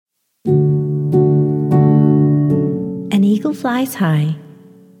eagle flies high,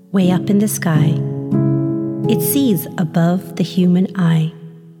 way up in the sky. It sees above the human eye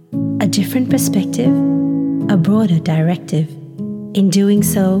a different perspective, a broader directive. In doing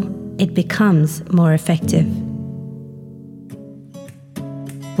so, it becomes more effective.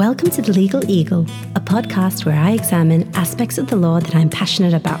 Welcome to The Legal Eagle, a podcast where I examine aspects of the law that I'm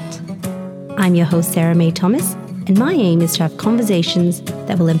passionate about. I'm your host, Sarah May Thomas, and my aim is to have conversations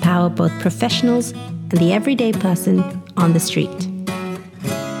that will empower both professionals and the everyday person on the street.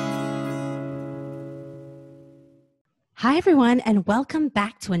 Hi everyone, and welcome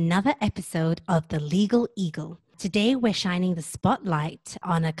back to another episode of The Legal Eagle. Today we're shining the spotlight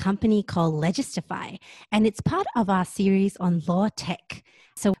on a company called Legistify, and it's part of our series on law tech.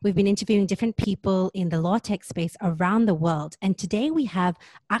 So we've been interviewing different people in the law tech space around the world. And today we have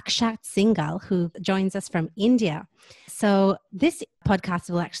Akshat Singhal, who joins us from India. So this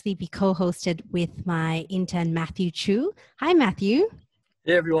podcast will actually be co-hosted with my intern, Matthew Chu. Hi, Matthew.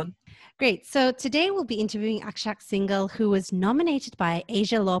 Hey, everyone. Great. So today we'll be interviewing Akshat Singhal, who was nominated by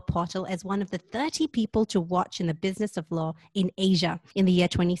Asia Law Portal as one of the 30 people to watch in the business of law in Asia in the year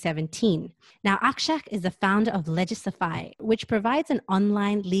 2017. Now, Akshat is the founder of Legistify, which provides an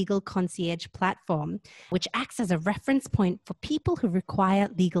online legal concierge platform, which acts as a reference point for people who require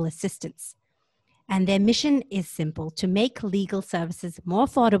legal assistance. And their mission is simple: to make legal services more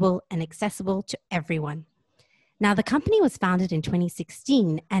affordable and accessible to everyone. Now, the company was founded in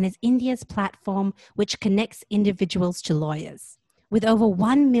 2016 and is India's platform which connects individuals to lawyers. With over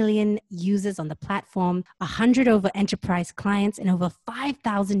 1 million users on the platform, 100 over enterprise clients, and over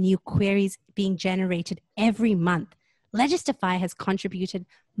 5,000 new queries being generated every month, Legistify has contributed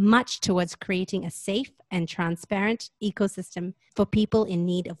much towards creating a safe and transparent ecosystem for people in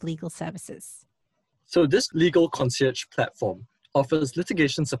need of legal services. So this legal concierge platform offers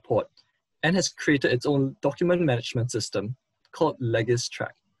litigation support and has created its own document management system called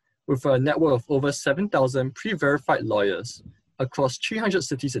LegisTrack. With a network of over 7,000 pre-verified lawyers across 300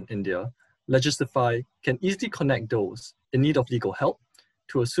 cities in India, Legistify can easily connect those in need of legal help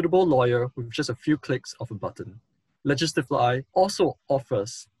to a suitable lawyer with just a few clicks of a button. Legistify also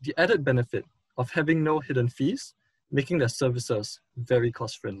offers the added benefit of having no hidden fees, making their services very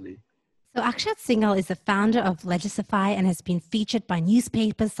cost-friendly. So Akshat Singhal is the founder of Legistify and has been featured by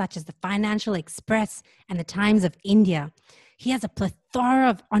newspapers such as the Financial Express and the Times of India. He has a plethora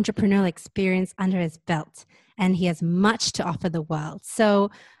of entrepreneurial experience under his belt, and he has much to offer the world.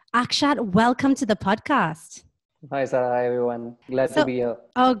 So Akshat, welcome to the podcast. Hi, Sarah. Hi, everyone. Glad to be here.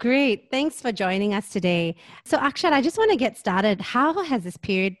 Oh, great. Thanks for joining us today. So Akshat, I just want to get started. How has this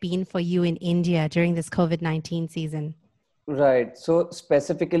period been for you in India during this COVID-19 season? Right. So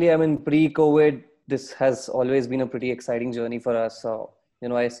specifically, pre-COVID, this has always been a pretty exciting journey for us. So,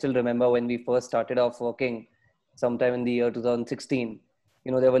 I still remember when we first started off working sometime in the year 2016,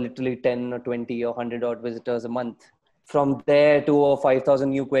 there were literally 10 or 20 or 100 odd visitors a month. From there to over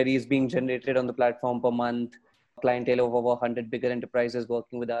 5,000 new queries being generated on the platform per month, clientele of over 100 bigger enterprises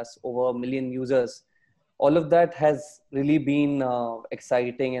working with us, over 1 million users. All of that has really been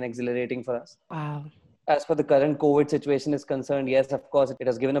exciting and exhilarating for us. Wow. As for the current COVID situation is concerned, yes, of course, it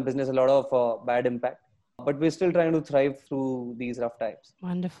has given a business a lot of bad impact, but we're still trying to thrive through these rough times.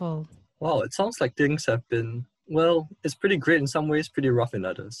 Wonderful. Wow, it sounds like things have been, well, it's pretty great in some ways, pretty rough in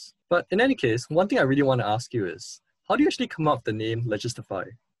others. But in any case, one thing I really want to ask you is, how do you actually come up with the name Legistify?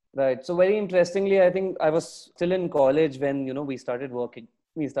 Right. So very interestingly, I think I was still in college when, we started working.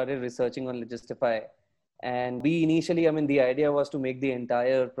 We started researching on Legistify. And we initially, the idea was to make the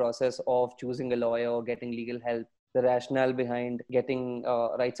entire process of choosing a lawyer or getting legal help, the rationale behind getting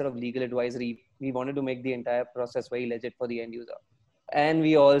right sort of legal advisory. We wanted to make the entire process very legit for the end user. And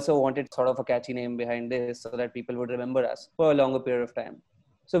we also wanted sort of a catchy name behind this so that people would remember us for a longer period of time.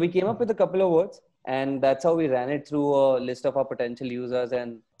 So we came up with a couple of words, and that's how we ran it through a list of our potential users.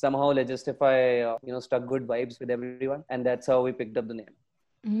 And somehow Legistify, struck good vibes with everyone. And that's how we picked up the name.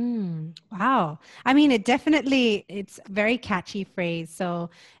 Wow. It's a very catchy phrase. So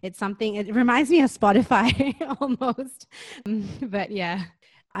it reminds me of Spotify almost. But yeah,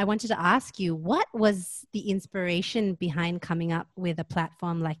 I wanted to ask you, what was the inspiration behind coming up with a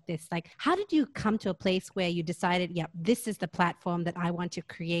platform like this? Like, how did you come to a place where you decided, this is the platform that I want to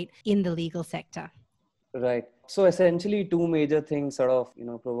create in the legal sector? Right. So essentially, two major things sort of,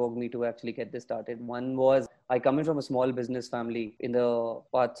 provoked me to actually get this started. One was I come in from a small business family in the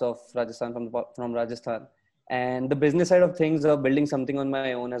parts of Rajasthan, from Rajasthan. And the business side of things, building something on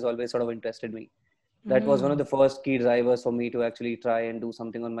my own has always sort of interested me. That was one of the first key drivers for me to actually try and do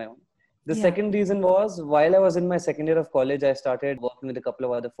something on my own. The second reason was, while I was in my second year of college, I started working with a couple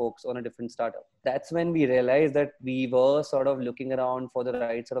of other folks on a different startup. That's when we realized that we were sort of looking around for the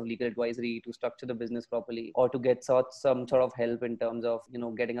right sort of legal advisory to structure the business properly, or to get some sort of help in terms of,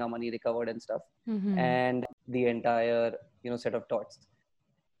 getting our money recovered and stuff. And the entire, set of thoughts.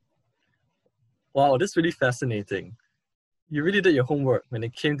 Wow, that's really fascinating. You really did your homework when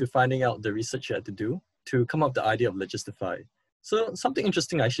it came to finding out the research you had to do to come up with the idea of Legistify. So something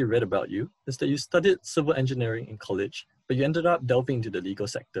interesting I actually read about you is that you studied civil engineering in college, but you ended up delving into the legal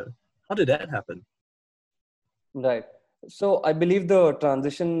sector. How did that happen? Right. So I believe the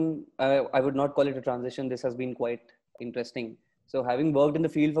transition, I would not call it a transition. This has been quite interesting. So having worked in the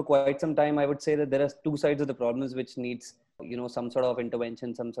field for quite some time, I would say that there are two sides of the problems which needs, some sort of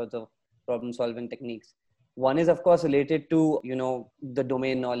intervention, some sorts of problem solving techniques. One is, of course, related to, the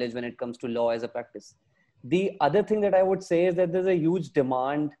domain knowledge when it comes to law as a practice. The other thing that I would say is that there's a huge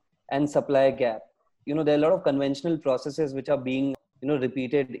demand and supply gap. There are a lot of conventional processes which are being,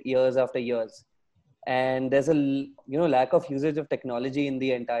 repeated years after years. And there's a, lack of usage of technology in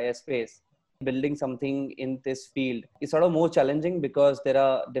the entire space. Building something in this field is sort of more challenging because there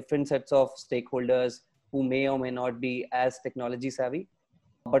are different sets of stakeholders who may or may not be as technology savvy.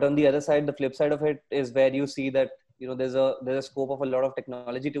 But on the other side, the flip side of it is where you see that, there's a scope of a lot of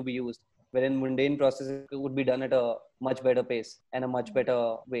technology to be used, wherein mundane processes would be done at a much better pace and a much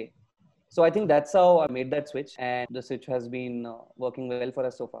better way. So I think that's how I made that switch, and the switch has been working well for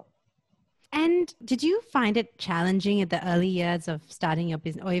us so far. And did you find it challenging at the early years of starting your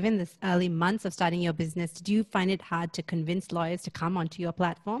business, or even the early months of starting your business? Did you find it hard to convince lawyers to come onto your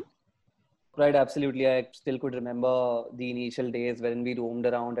platform? Right, absolutely. I still could remember the initial days when we roamed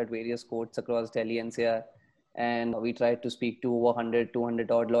around at various courts across Delhi NCR, and we tried to speak to over 100,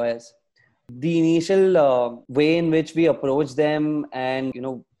 200 odd lawyers. The initial way in which we approached them, and,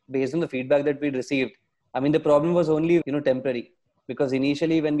 based on the feedback that we'd received, I mean, the problem was only, temporary. Because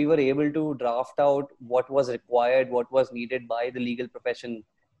initially, when we were able to draft out what was required, what was needed by the legal profession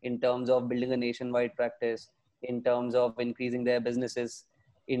in terms of building a nationwide practice, in terms of increasing their businesses,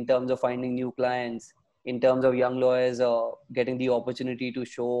 in terms of finding new clients, in terms of young lawyers getting the opportunity to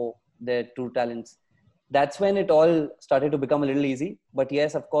show their true talents, that's when it all started to become a little easy. But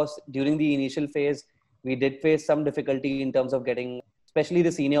yes, of course, during the initial phase, we did face some difficulty in terms of getting, especially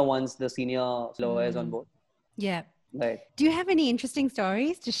the senior ones, the senior lawyers on board. Yeah. Right. Do you have any interesting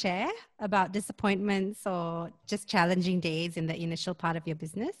stories to share about disappointments or just challenging days in the initial part of your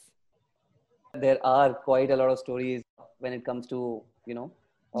business? There are quite a lot of stories when it comes to,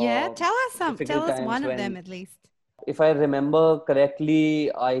 Tell us some. Tell us one of them at least. If I remember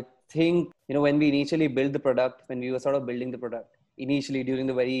correctly, I think, when we initially built the product, when we were sort of building the product, initially during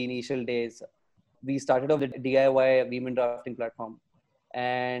the very initial days, we started off the DIY agreement drafting platform.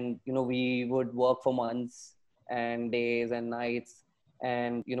 And, we would work for months and days and nights.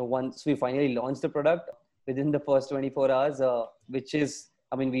 And, once we finally launched the product, within the first 24 hours, which is,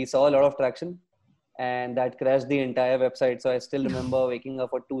 I mean, we saw a lot of traction, and that crashed the entire website. So I still remember waking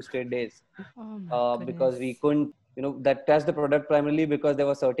up for 2 straight days because we couldn't, that crashed the product primarily because there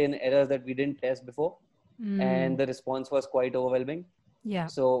were certain errors that we didn't test before. And the response was quite overwhelming. Yeah.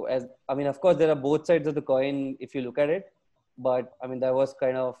 So of course, there are both sides of the coin if you look at it. But I mean, that was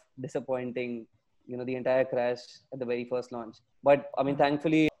kind of disappointing, the entire crash at the very first launch. But I mean,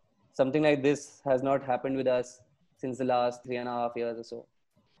 thankfully, something like this has not happened with us since the last 3.5 years or so.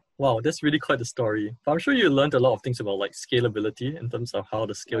 Wow, that's really quite a story. But I'm sure you learned a lot of things about like scalability in terms of how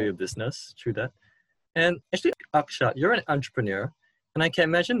to scale your business through that. And actually, Akshat, you're an entrepreneur, and I can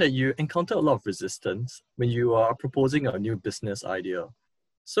imagine that you encounter a lot of resistance when you are proposing a new business idea.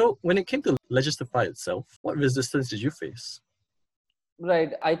 So when it came to Legistify itself, what resistance did you face?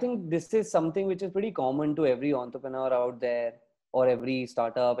 Right. I think this is something which is pretty common to every entrepreneur out there, or every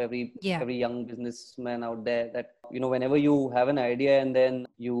startup, every young businessman out there, that, whenever you have an idea and then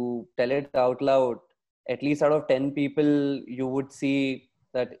you tell it out loud, at least out of 10 people, you would see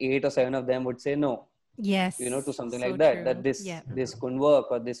that 8 or 7 of them would say no. Yes. To something like that, true. that this couldn't work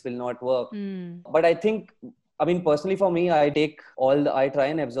or this will not work. But I think, I mean, personally for me, I try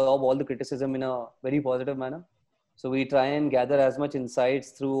and absorb all the criticism in a very positive manner. So we try and gather as much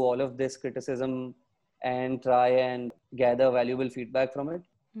insights through all of this criticism and try and gather valuable feedback from it.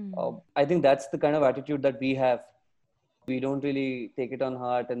 I think that's the kind of attitude that we have. We don't really take it on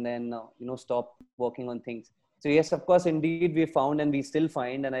heart and then, stop working on things. So yes, of course, indeed, we found and we still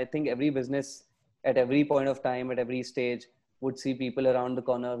find, and I think every business at every point of time, at every stage, would see people around the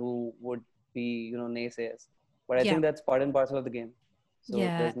corner who would be, naysayers. But I think that's part and parcel of the game. So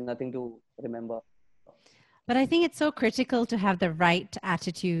there's nothing to remember. But I think it's so critical to have the right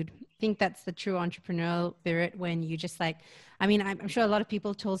attitude. I think that's the true entrepreneurial spirit when you just like, I mean, I'm sure a lot of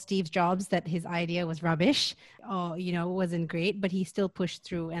people told Steve Jobs that his idea was rubbish or, wasn't great, but he still pushed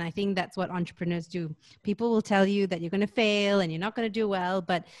through. And I think that's what entrepreneurs do. People will tell you that you're going to fail and you're not going to do well.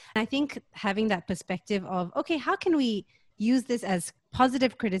 But I think having that perspective of, okay, how can we use this as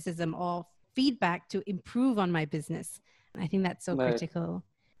positive criticism or feedback to improve on my business? I think that's so Right. critical.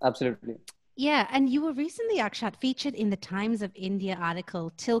 Absolutely. Yeah, and you were recently, Akshat, featured in the Times of India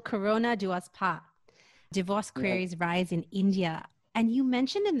article, Till Corona Do Us Part, Divorce Right. Queries Rise in India. And you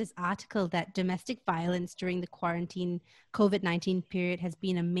mentioned in this article that domestic violence during the quarantine COVID-19 period has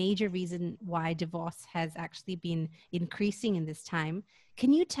been a major reason why divorce has actually been increasing in this time.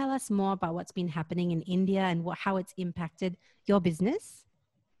 Can you tell us more about what's been happening in India and how it's impacted your business?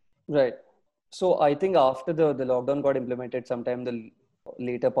 Right. So I think after the lockdown got implemented sometime the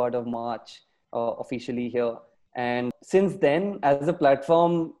later part of March, officially here. And since then, as a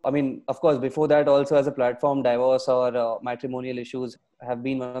platform, I mean, of course, before that also as a platform, divorce or matrimonial issues have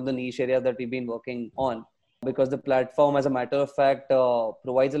been one of the niche areas that we've been working on, because the platform, as a matter of fact,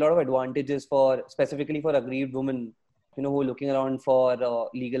 provides a lot of advantages for specifically for aggrieved women, who are looking around for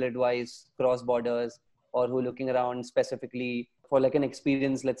legal advice cross borders, or who are looking around specifically for like an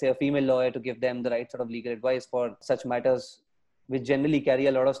experienced, let's say a female lawyer, to give them the right sort of legal advice for such matters which generally carry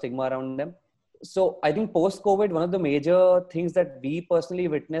a lot of stigma around them. So I think post COVID, one of the major things that we personally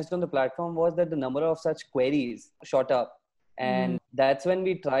witnessed on the platform was that the number of such queries shot up. And that's when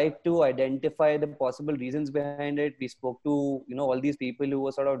we tried to identify the possible reasons behind it. We spoke to, all these people who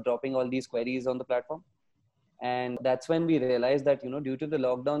were sort of dropping all these queries on the platform. And that's when we realized that, due to the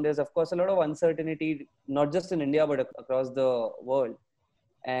lockdown, there's of course a lot of uncertainty, not just in India, but across the world.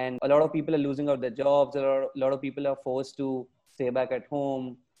 And a lot of people are losing out their jobs. A lot of people are forced to stay back at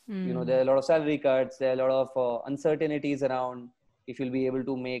home. There are a lot of salary cuts. There are a lot of uncertainties around if you'll be able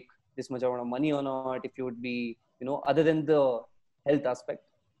to make this much amount of money or not, if you would be, other than the health aspect.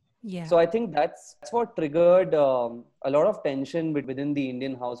 Yeah. So I think that's what triggered a lot of tension within the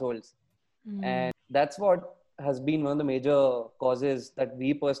Indian households. And that's what has been one of the major causes that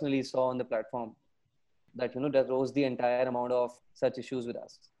we personally saw on the platform, that that rose the entire amount of such issues with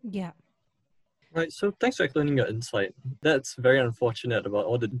us. Yeah. Right, so thanks for explaining your insight. That's very unfortunate about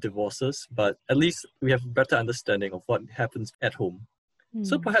all the divorces, but at least we have a better understanding of what happens at home.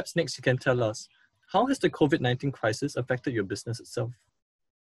 So perhaps next you can tell us, how has the COVID-19 crisis affected your business itself?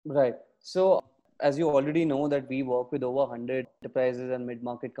 Right. So as you already know that we work with over 100 enterprises and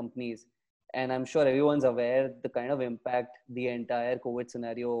mid-market companies, and I'm sure everyone's aware the kind of impact the entire COVID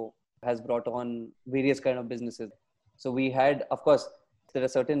scenario has brought on various kind of businesses. So we had, of course, there are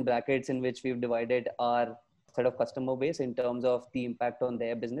certain brackets in which we've divided our set of customer base in terms of the impact on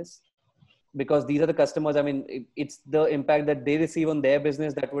their business, because these are the customers. I mean, it's the impact that they receive on their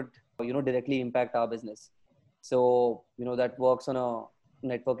business that would, directly impact our business. So, that works on a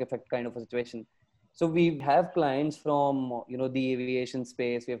network effect kind of a situation. So we have clients from, the aviation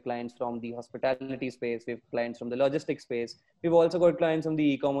space. We have clients from the hospitality space. We have clients from the logistics space. We've also got clients from the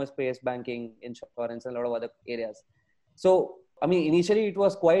e-commerce space, banking, insurance, and a lot of other areas. So, I mean, initially it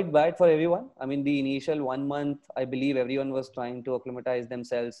was quite bad for everyone. I mean, the initial 1 month, I believe everyone was trying to acclimatize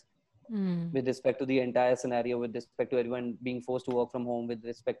themselves with respect to the entire scenario, with respect to everyone being forced to work from home, with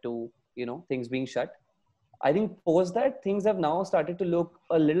respect to, things being shut. I think post that, things have now started to look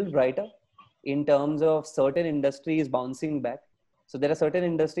a little brighter in terms of certain industries bouncing back. So there are certain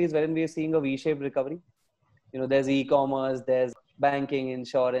industries wherein we are seeing a V-shaped recovery. There's e-commerce, there's banking,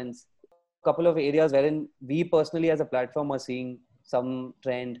 insurance, a couple of areas wherein we personally as a platform are seeing some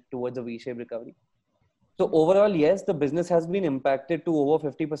trend towards a V-shaped recovery. So overall, yes, the business has been impacted to over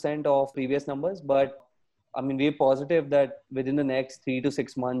 50% of previous numbers, but I mean, we're positive that within the next 3 to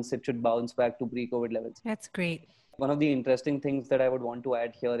 6 months, it should bounce back to pre-COVID levels. That's great. One of the interesting things that I would want to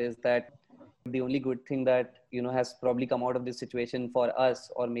add here is that the only good thing that, has probably come out of this situation for us,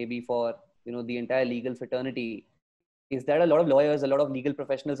 or maybe for, the entire legal fraternity, is that a lot of lawyers, a lot of legal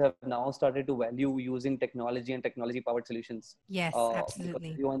professionals have now started to value using technology and technology powered solutions. Yes, Because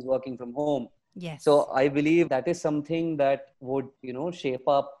absolutely. everyone's working from home. Yes. So I believe that is something that would, shape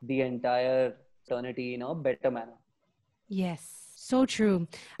up the entire fraternity in a better manner. Yes, so true.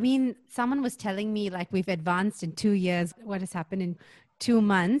 I mean, someone was telling me like we've advanced in 2 years. What has happened in 2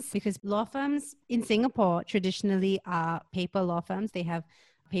 months? Because law firms in Singapore traditionally are paper law firms. They have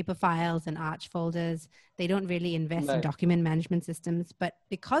paper files and Arch folders. They don't really invest in Right. document management systems. But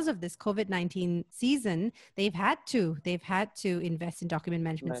because of this COVID-19 season, they've had to invest in document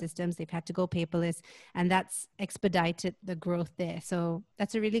management Right. systems. They've had to go paperless, and that's expedited the growth there. So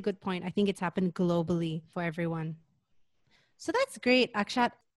that's a really good point. I think it's happened globally for everyone. So that's great,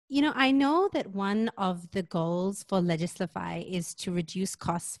 Akshat. I know that one of the goals for Legislify is to reduce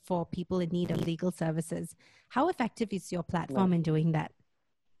costs for people in need of legal services. How effective is your platform Right. in doing that?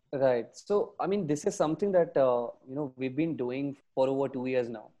 Right. So, I mean, this is something that, we've been doing for over 2 years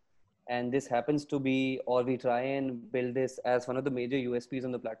now. And this happens to be, or we try and build this as one of the major USPs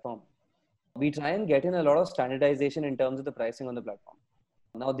on the platform. We try and get in a lot of standardization in terms of the pricing on the platform.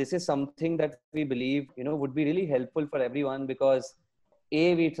 Now, this is something that we believe, would be really helpful for everyone because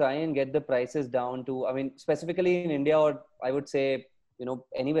we try and get the prices down to, I mean, specifically in India, or I would say,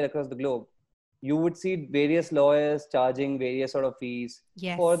 anywhere across the globe, you would see various lawyers charging various sort of fees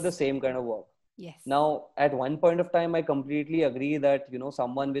for the Yes. same kind of work. Yes. Now, at one point of time, I completely agree that,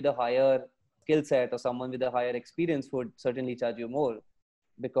 someone with a higher skill set or someone with a higher experience would certainly charge you more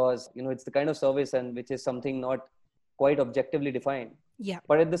because, it's the kind of service and which is something not quite objectively defined. Yeah.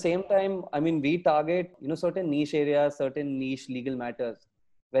 But at the same time, I mean, we target, certain niche areas, certain niche legal matters,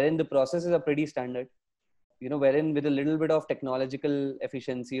 wherein the processes are pretty standard, wherein with a little bit of technological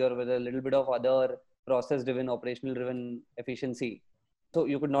efficiency or with a little bit of other process driven, operational driven efficiency. So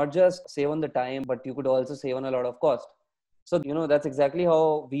you could not just save on the time, but you could also save on a lot of cost. So, that's exactly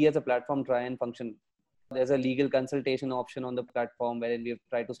how we as a platform try and function. There's a legal consultation option on the platform wherein we've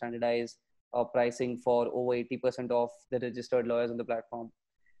tried to standardize pricing for over 80% of the registered lawyers on the platform.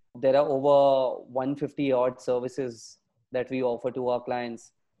 There are over 150 odd services that we offer to our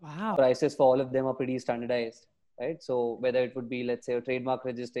clients. Wow. Prices for all of them are pretty standardized, right? So whether it would be, let's say, a trademark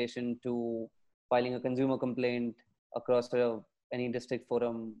registration to filing a consumer complaint across any district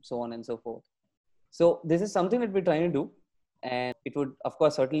forum, so on and so forth. So this is something that we're trying to do. And it would, of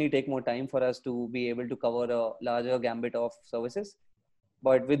course, certainly take more time for us to be able to cover a larger gambit of services.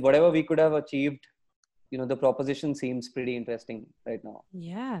 But with whatever we could have achieved, the proposition seems pretty interesting right now.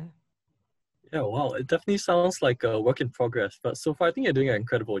 Yeah. Yeah, wow. It definitely sounds like a work in progress, but so far I think you're doing an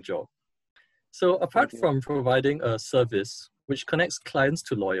incredible job. So apart Thank you. from providing a service which connects clients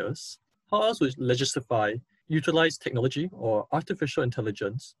to lawyers, how else would Legislify utilize technology or artificial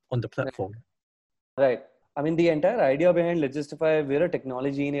intelligence on the platform? Right. I mean, the entire idea behind Legistify, we're a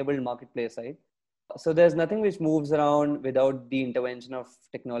technology-enabled marketplace, right? So there's nothing which moves around without the intervention of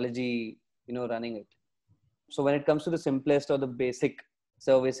technology, running it. So when it comes to the simplest or the basic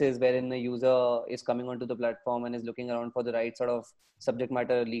services wherein the user is coming onto the platform and is looking around for the right sort of subject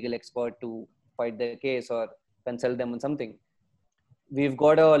matter legal expert to fight their case or consult them on something, we've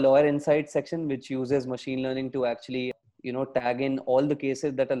got a lawyer insight section which uses machine learning to actually tag in all the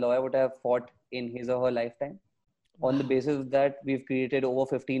cases that a lawyer would have fought in his or her lifetime. Wow. On the basis of that, we've created over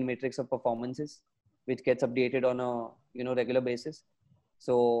 15 metrics of performances which gets updated on a regular basis.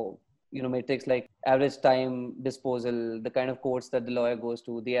 So metrics like average time disposal, the kind of courts that the lawyer goes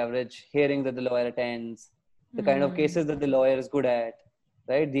to, the average hearing that the lawyer attends, the kind of cases that the lawyer is good at,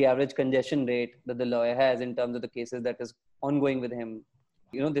 right? The average congestion rate that the lawyer has in terms of the cases that is ongoing with him.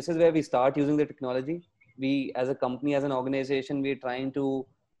 This is where we start using the technology. We, as a company, as an organization, we're trying to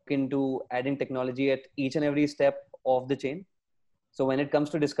look into adding technology at each and every step of the chain. So when it comes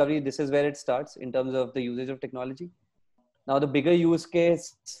to discovery, this is where it starts in terms of the usage of technology. Now, the bigger use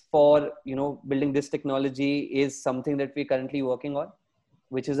case for building this technology is something that we're currently working on,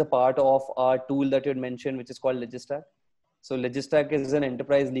 which is a part of our tool that you had mentioned, which is called Legistrack. So Legistrack is an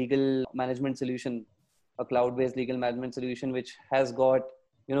enterprise legal management solution, a cloud-based legal management solution, which has got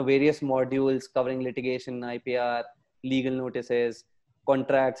various modules covering litigation, IPR, legal notices,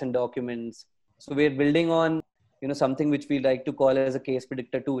 contracts, and documents. So we're building on something which we like to call as a case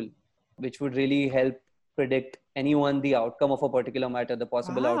predictor tool, which would really help predict anyone the outcome of a particular matter, the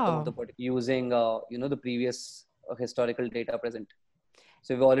possible outcome of the particular using the previous historical data present.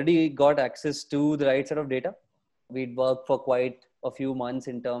 So we've already got access to the right set of data. We'd worked for quite a few months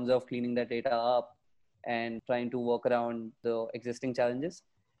in terms of cleaning that data up and trying to work around the existing challenges.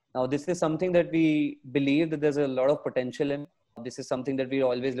 Now, this is something that we believe that there's a lot of potential in. This is something that we're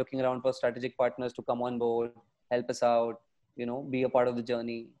always looking around for strategic partners to come on board, help us out, be a part of the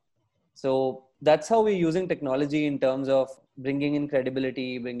journey. So that's how we're using technology in terms of bringing in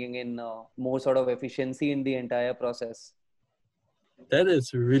credibility, bringing in more sort of efficiency in the entire process. That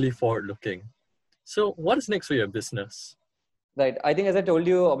is really forward looking. So what is next for your business? Right. I think, as I told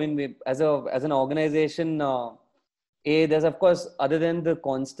you, I mean, as an organization, there's, of course, other than the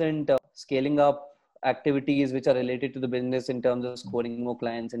constant scaling up activities which are related to the business in terms of scoring more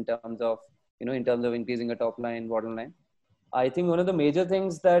clients, in terms of, in terms of increasing a top line, bottom line. I think one of the major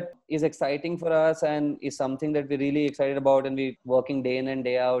things that is exciting for us and is something that we're really excited about and we're working day in and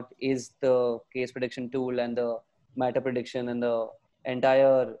day out is the case prediction tool and the matter prediction and the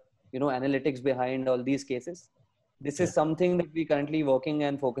entire, analytics behind all these cases. This is something that we're currently working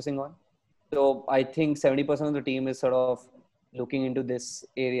and focusing on. So I think 70% of the team is sort of looking into this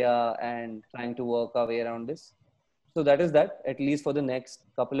area and trying to work our way around this. So that is that. At least for the next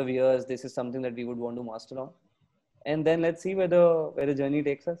couple of years, this is something that we would want to master on. And then let's see where the journey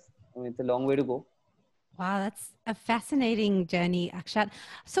takes us. I mean, it's a long way to go. Wow, that's a fascinating journey, Akshat.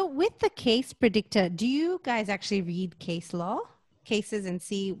 So with the case predictor, do you guys actually read case law cases and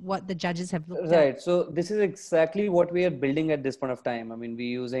see what the judges have looked at? Right. So this is exactly what we are building at this point of time. I mean,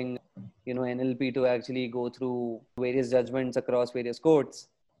 we're using, NLP to actually go through various judgments across various courts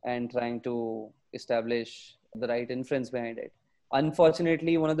and trying to establish the right inference behind it.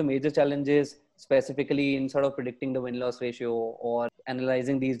 Unfortunately, one of the major challenges, specifically in sort of predicting the win-loss ratio or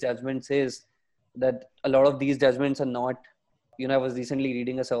analyzing these judgments, is that a lot of these judgments are not, I was recently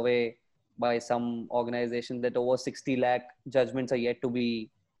reading a survey by some organization that over 60 lakh judgments are yet to be,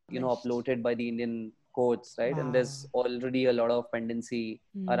 uploaded by the Indian courts, right? Wow. And there's already a lot of pendency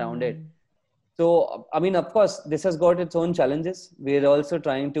around it. So, I mean, of course, this has got its own challenges. We're also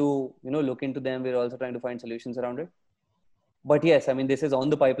trying to, look into them. We're also trying to find solutions around it. But yes, I mean, this is on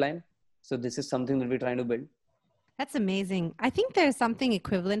the pipeline. So this is something that we're trying to build. That's amazing. I think there's something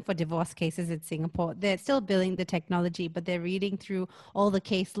equivalent for divorce cases in Singapore. They're still building the technology, but they're reading through all the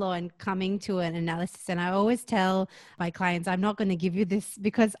case law and coming to an analysis. And I always tell my clients, I'm not going to give you this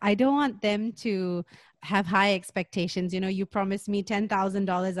because I don't want them to have high expectations. You promised me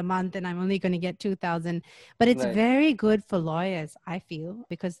 $10,000 a month and I'm only going to get 2,000. But it's very good for lawyers, I feel,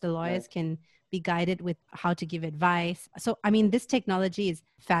 because the lawyers can be guided with how to give advice. So, I mean, this technology is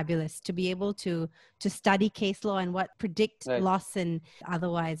fabulous to be able to study case law and what predict loss and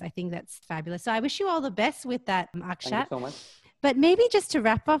otherwise. I think that's fabulous. So I wish you all the best with that, Akshat. Thank you so much. But maybe just to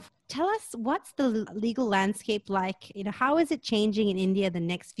wrap up, tell us what's the legal landscape like? How is it changing in India the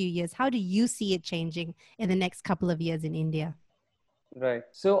next few years? How do you see it changing in the next couple of years in India? Right.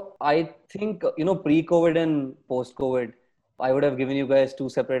 So I think, pre-COVID and post-COVID, I would have given you guys two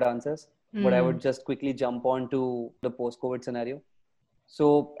separate answers, but I would just quickly jump on to the post-COVID scenario.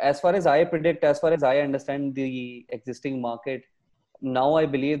 So as far as I predict, as far as I understand the existing market, now I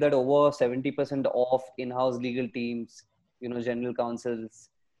believe that over 70% of in-house legal teams, general counsels,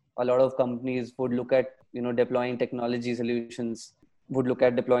 a lot of companies would look at, deploying technology solutions, would look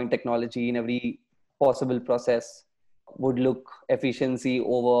at deploying technology in every possible process, would look efficiency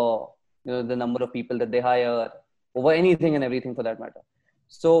over, the number of people that they hire, over anything and everything for that matter.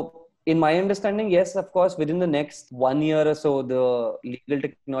 So in my understanding, yes, of course, within the next 1 year or so, the legal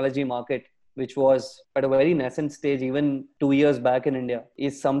technology market, which was at a very nascent stage even 2 years back in India,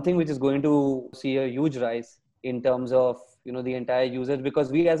 is something which is going to see a huge rise in terms of, the entire users.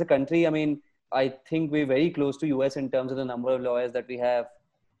 Because we as a country, I mean, I think we're very close to US in terms of the number of lawyers that we have.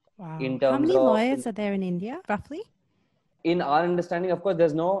 Wow. In terms How many of, lawyers are there in India, roughly? In our understanding, of course,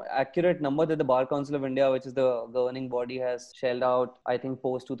 there's no accurate number that the Bar Council of India, which is the governing body, has shelled out, I think,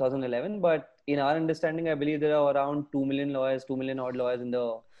 post 2011. But in our understanding, I believe there are around 2 million lawyers, 2 million odd lawyers in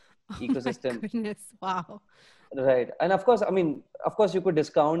the ecosystem. My goodness. Wow. Right. And of course, I mean, of course, you could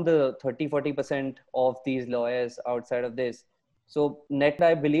discount the 30-40% of these lawyers outside of this. So net,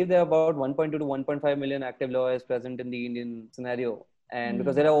 I believe there are about 1.2 to 1.5 million active lawyers present in the Indian scenario. And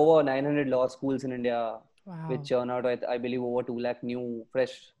because there are over 900 law schools in India, which churn out, I believe, over 2 lakh new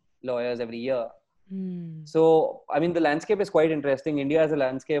fresh lawyers every year. So, I mean, the landscape is quite interesting. India as a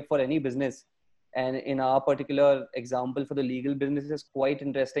landscape for any business, and in our particular example for the legal business, is quite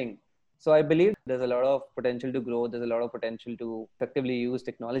interesting. So I believe there's a lot of potential to grow. There's a lot of potential to effectively use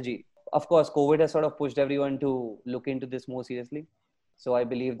technology. Of course, COVID has sort of pushed everyone to look into this more seriously. So I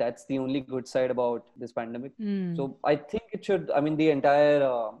believe that's the only good side about this pandemic. So I think it should, I mean, the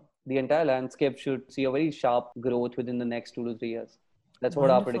entire landscape should see a very sharp growth within the next 2 to 3 years. That's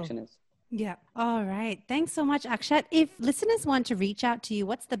what our prediction is. Yeah. All right. Thanks so much, Akshat. If listeners want to reach out to you,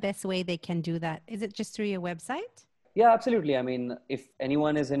 what's the best way they can do that? Is it just through your website? Yeah, absolutely. I mean, if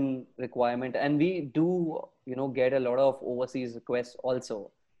anyone is in requirement, and we do, get a lot of overseas requests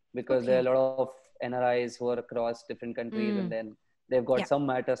also, because there are a lot of NRIs who are across different countries, and then they've got some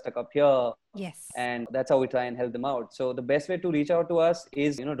matter stuck up here. Yes. And that's how we try and help them out. So the best way to reach out to us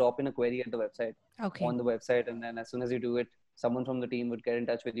is, drop in a query at the website, on the website. And then as soon as you do it, someone from the team would get in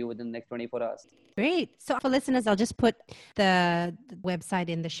touch with you within the next 24 hours. Great. So for listeners, I'll just put the website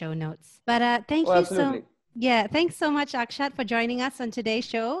in the show notes. But Oh, absolutely. thanks so much, Akshat, for joining us on today's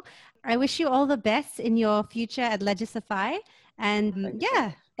show. I wish you all the best in your future at Legisify. And Thank you so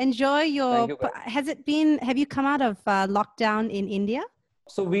much. enjoy Thank your, you, guys. have you come out of lockdown in India?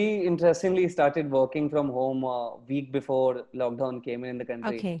 So we interestingly started working from home a week before lockdown came in the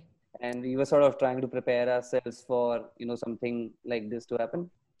country. Okay. And we were sort of trying to prepare ourselves for, something like this to happen.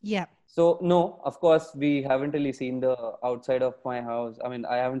 Yeah. So no, of course, we haven't really seen the outside of my house. I mean,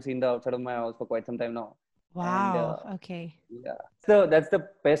 I haven't seen the outside of my house for quite some time now. And Wow. Okay. yeah, so that's the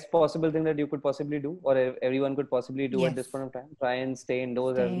best possible thing that you could possibly do, or everyone could possibly do at Yes. this point of time. Try and stay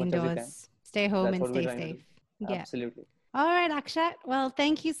indoors as Stay much as you can. indoors. Stay home That's and what we're stay trying to do. safe. Yeah. Absolutely. All right, Akshat. Well,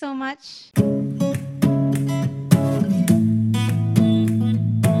 thank you so much.